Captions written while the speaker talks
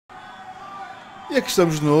E aqui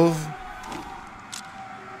estamos de novo.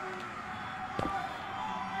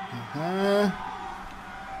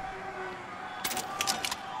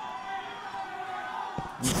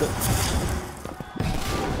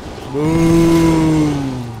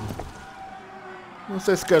 Não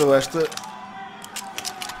sei se quero esta.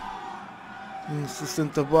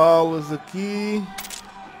 60 balas aqui.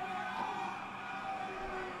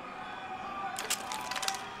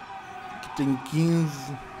 Aqui tenho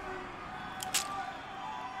 15.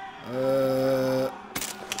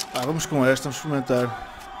 Vamos com esta, vamos experimentar.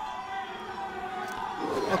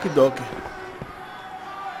 Okidoki.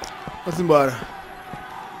 Vamos embora.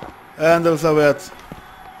 Anda, Elizabeth.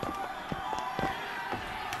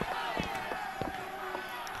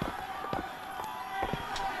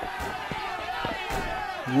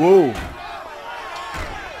 Uou!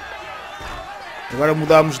 Agora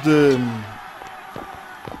mudamos de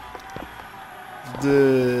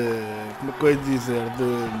como é que eu ia dizer?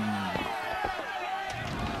 De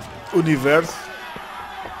universo.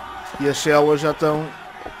 E as células já estão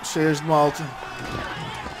cheias de malta.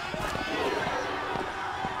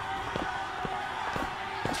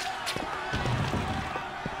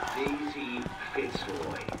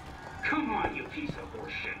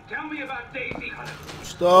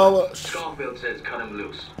 Pistolas.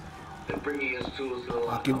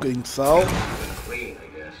 Aqui um bocadinho de sal.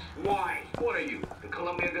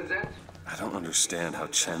 I don't understand how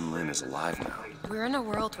Chen Lin is alive now. We're in a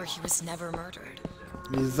world where he was never murdered.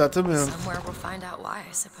 Exatamente. Somewhere we'll find out why,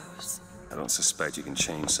 I suppose. I don't suspect you can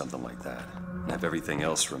change something like that and have everything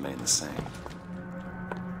else remain the same.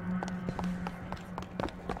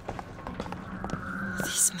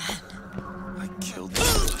 These men. I killed them.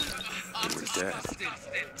 They were dead.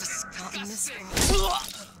 Not in this world.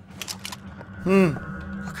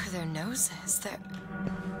 Look at their noses. They're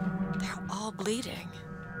all bleeding.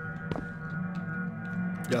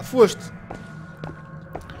 Já foste.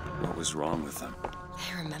 What was wrong with them?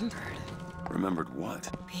 They remembered. Remembered what?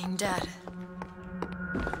 Being dead.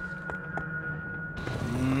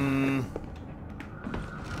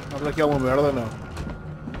 Mas aqui é uma merda, não.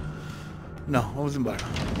 Não, vamos embora.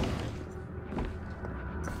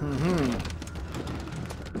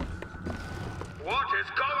 What is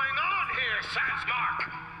going on here, Ranmoc?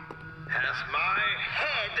 As my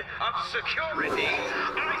head of security,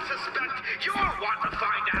 I suspect you'll want to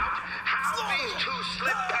find out how these two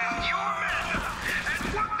slipped past your men and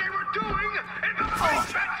what they were doing in the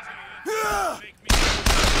basement.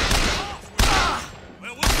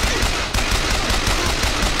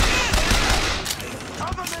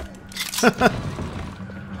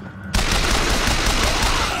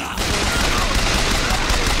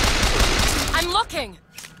 I'm looking.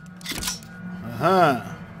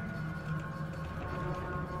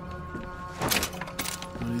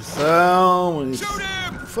 Munição.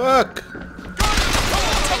 Fuck.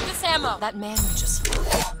 Take this ammo. That man we just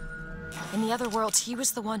fought. In the other world, he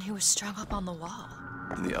was the one who was strung up on the wall.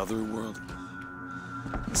 In the other world?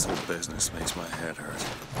 This whole business makes my head hurt.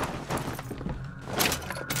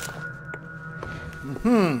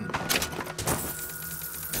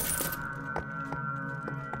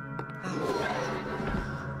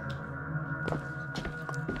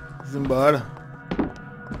 Vamos embora.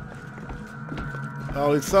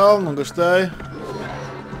 Óleo e sal, não gastei.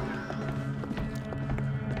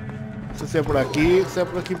 Não sei se é por aqui, se é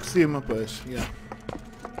por aqui por cima, pois. Yeah.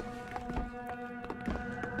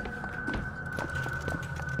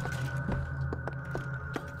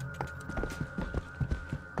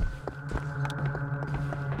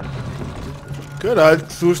 Caralho,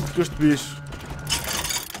 que susto com este bicho.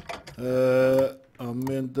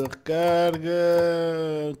 Aumento da recarga.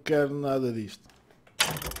 Não quero nada disto.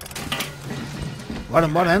 Bora,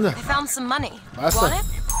 bora, anda. I found some money. Passa. Want it?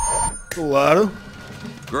 Claro.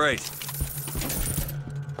 Great.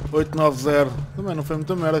 890. Também não foi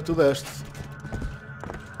muita merda que tu deste.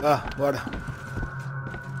 Bora.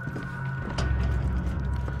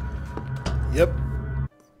 Yep.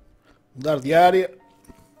 Mudar de área.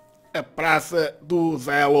 A Praça do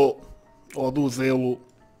Zelo. Ou do Zelo.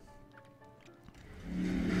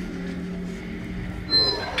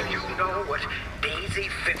 Do you know what Daisy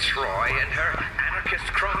Fitzroy and her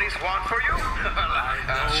anarchist cronies want for you?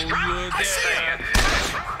 Strike, they say.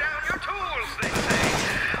 Throw down your tools, they say.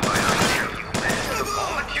 I'll tell you, the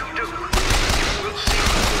moment you do, you will see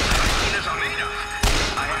hyenas are made of.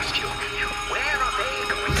 I ask you, where are they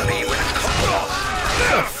going to be when it's cold off?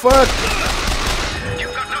 What the fuck?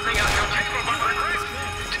 You've got nothing on your table but regret.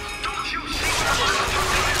 Don't you see what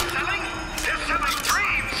they're selling? They're selling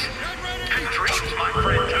dreams. And dreams, my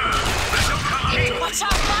friend, they don't come cheap. Watch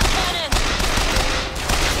out, rock cannon!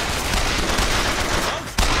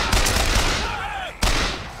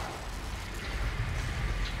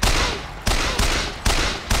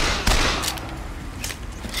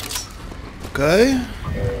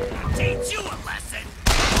 Teach you a lesson.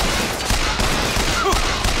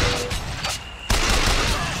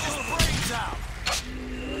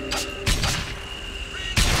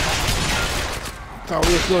 Tá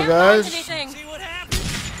ali aquele Can't find gajo. anything. See what happens?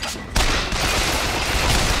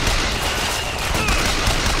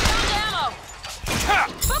 Found ammo.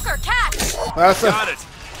 Booker, catch. Passa. Got it.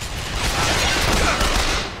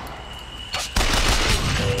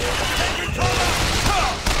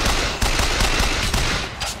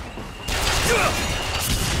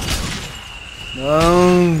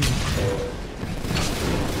 Não.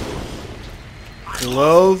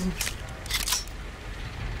 Reload.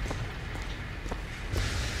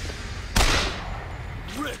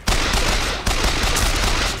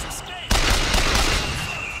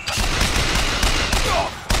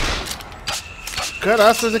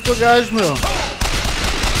 Caraças, aquele gajo, meu.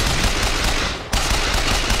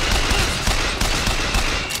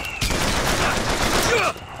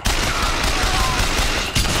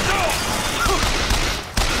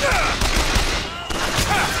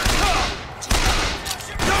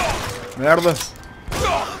 Merda.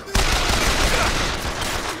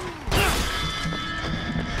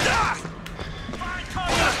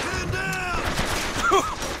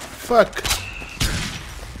 Fuck.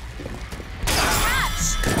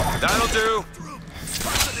 That'll do.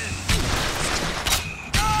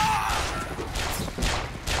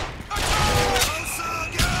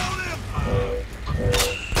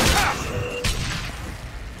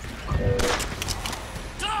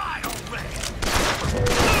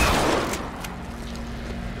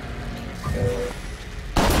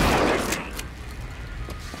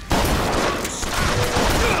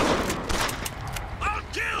 I'll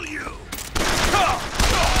kill you. Isn't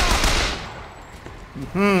giving you the job.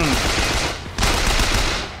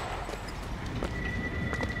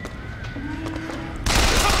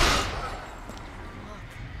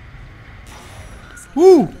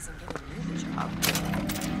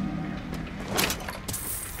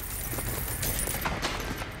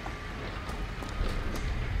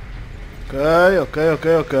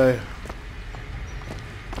 Ok.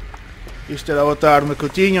 Isto era outra arma que eu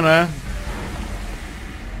tinha, não é?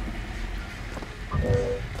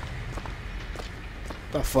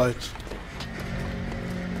 Está feito.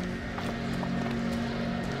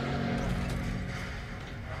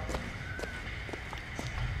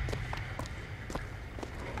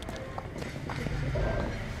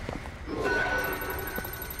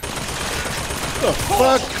 The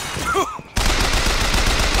fuck?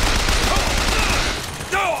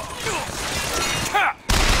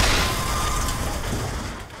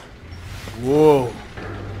 Whoa.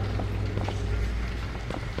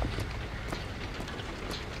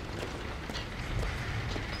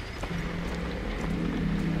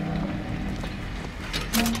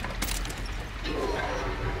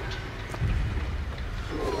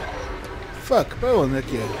 Fuck, para onde é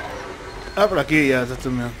que é? Ah, para aqui,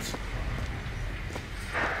 exatamente.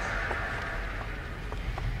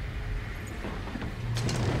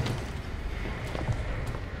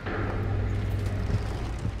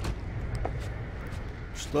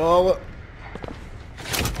 Pistola.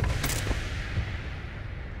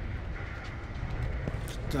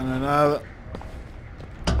 Isto não é nada.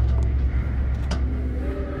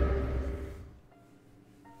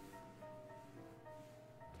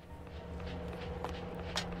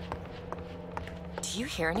 Do you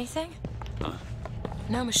hear anything? Huh?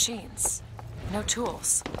 No machines. No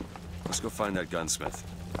tools. Let's go find that gunsmith.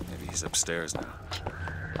 Maybe he's upstairs now.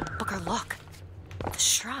 Booker, look. The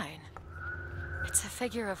shrine. It's a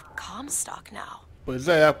figure of Comstock now. Pois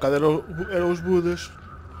é, há bocado eram os Budas.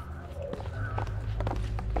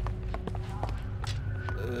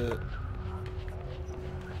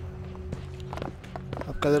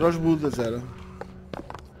 Há bocado eram os Budas, era.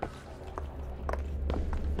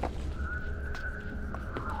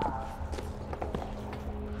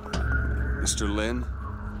 Mr. Lin?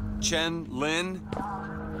 Chen Lin?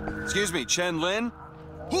 Excuse me, Chen Lin?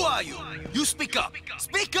 Who are you? You speak up!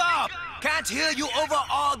 Speak up! Can't hear you over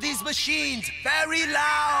all these machines! Very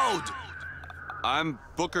loud! I'm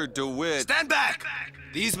Booker DeWitt. Stand back!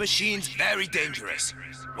 These machines very dangerous.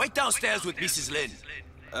 Wait downstairs with Mrs. Lin.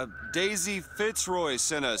 Daisy Fitzroy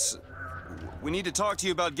sent us. We need to talk to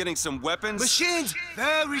you about getting some weapons. Machines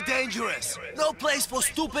very dangerous. No place for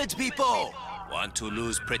stupid people. Want to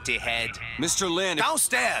lose pretty head? Mr. Lin,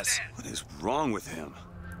 Downstairs! what is wrong with him?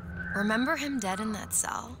 Remember him dead in that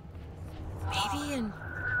cell? Maybe in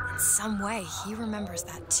some way he remembers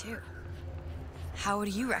that too. How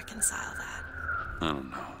would you reconcile that? I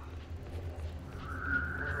don't know.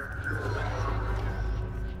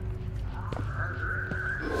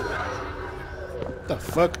 the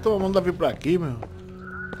fuck? Estão a mandar vir para aqui, meu.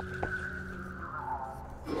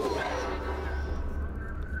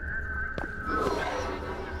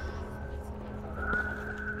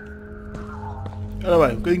 Ora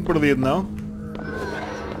bem, um bocadinho perdido, não?